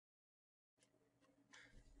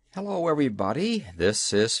Hello, everybody.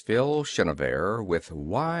 This is Phil Chenevert with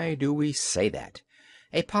Why Do We Say That?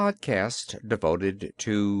 A podcast devoted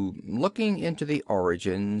to looking into the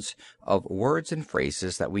origins of words and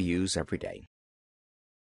phrases that we use every day.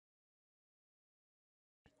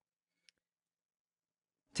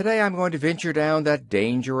 Today I'm going to venture down that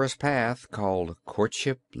dangerous path called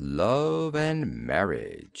courtship, love, and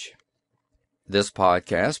marriage. This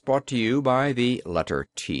podcast brought to you by the letter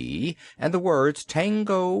T and the words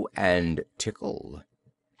tango and tickle.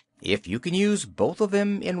 If you can use both of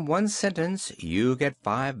them in one sentence, you get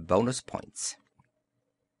 5 bonus points.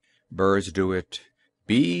 Birds do it,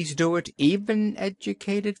 bees do it, even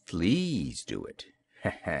educated fleas do it.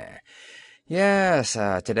 Yes,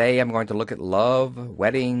 today I'm going to look at love,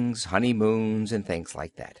 weddings, honeymoons, and things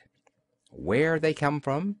like that. Where they come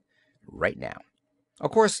from? Right now.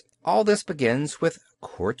 Of course, all this begins with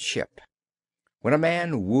courtship. When a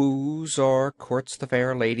man woos or courts the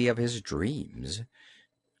fair lady of his dreams.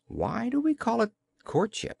 Why do we call it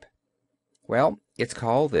courtship? Well, it's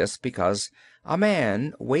called this because a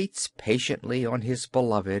man waits patiently on his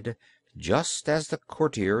beloved, just as the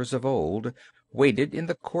courtiers of old waited in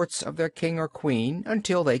the courts of their king or queen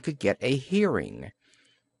until they could get a hearing.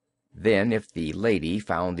 Then, if the lady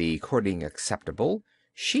found the courting acceptable,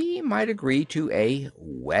 she might agree to a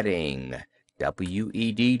wedding,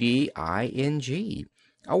 wedding,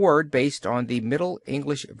 a word based on the Middle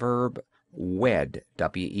English verb wed,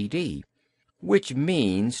 wed, which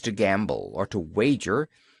means to gamble or to wager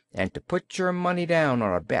and to put your money down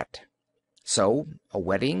on a bet. So, a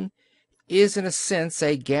wedding is in a sense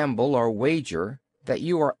a gamble or wager that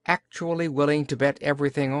you are actually willing to bet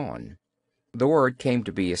everything on. The word came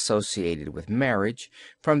to be associated with marriage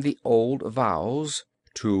from the old vows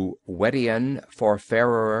to wedien for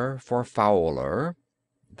fairer for fouler.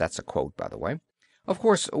 That's a quote, by the way. Of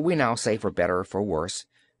course, we now say for better, for worse,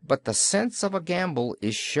 but the sense of a gamble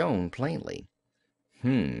is shown plainly.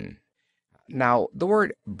 Now, the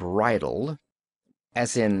word bridal,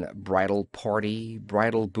 as in bridal party,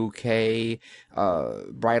 bridal bouquet,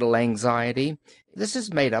 bridal anxiety, this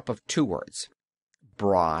is made up of 2 words,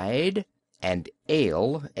 bride and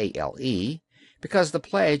ale, A-L-E, because the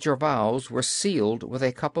pledge or vows were sealed with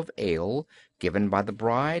a cup of ale given by the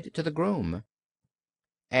bride to the groom.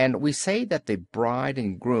 And we say that the bride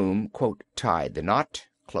and groom, quote, tied the knot,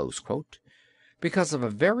 close quote, because of a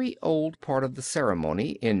very old part of the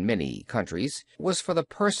ceremony in many countries was for the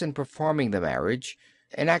person performing the marriage,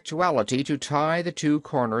 in actuality, to tie the 2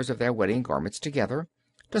 corners of their wedding garments together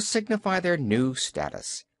to signify their new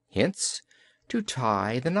status. Hence, to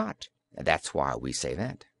tie the knot. And that's why we say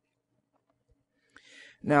that.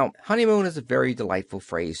 Now, honeymoon is a very delightful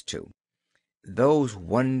phrase, too. Those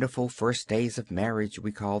wonderful first days of marriage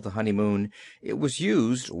we call the honeymoon. It was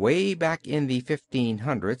used way back in the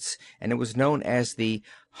 1500s, and it was known as the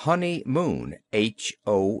honeymoon,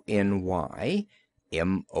 Honymoone,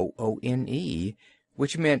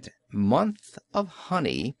 which meant month of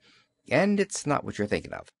honey, and it's not what you're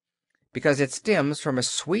thinking of, because it stems from a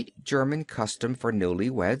sweet German custom for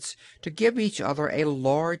newlyweds to give each other a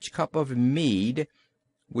large cup of mead,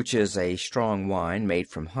 which is a strong wine made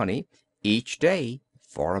from honey, each day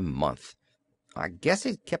for a month. I guess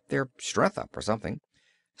it kept their strength up or something.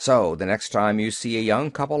 So the next time you see a young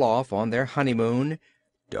couple off on their honeymoon,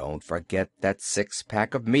 don't forget that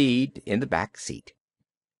 6-pack of mead in the back seat.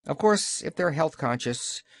 Of course, if they're health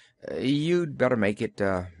conscious, you'd better make it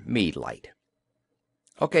mead light.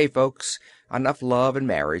 Okay, folks, enough love and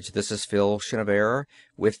marriage. This is Phil Chenevert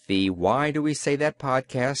with the Why Do We Say That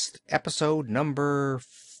podcast, episode number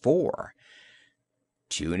 4.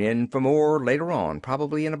 Tune in for more later on,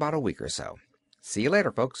 probably in about a week or so. See you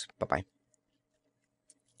later, folks. Bye-bye.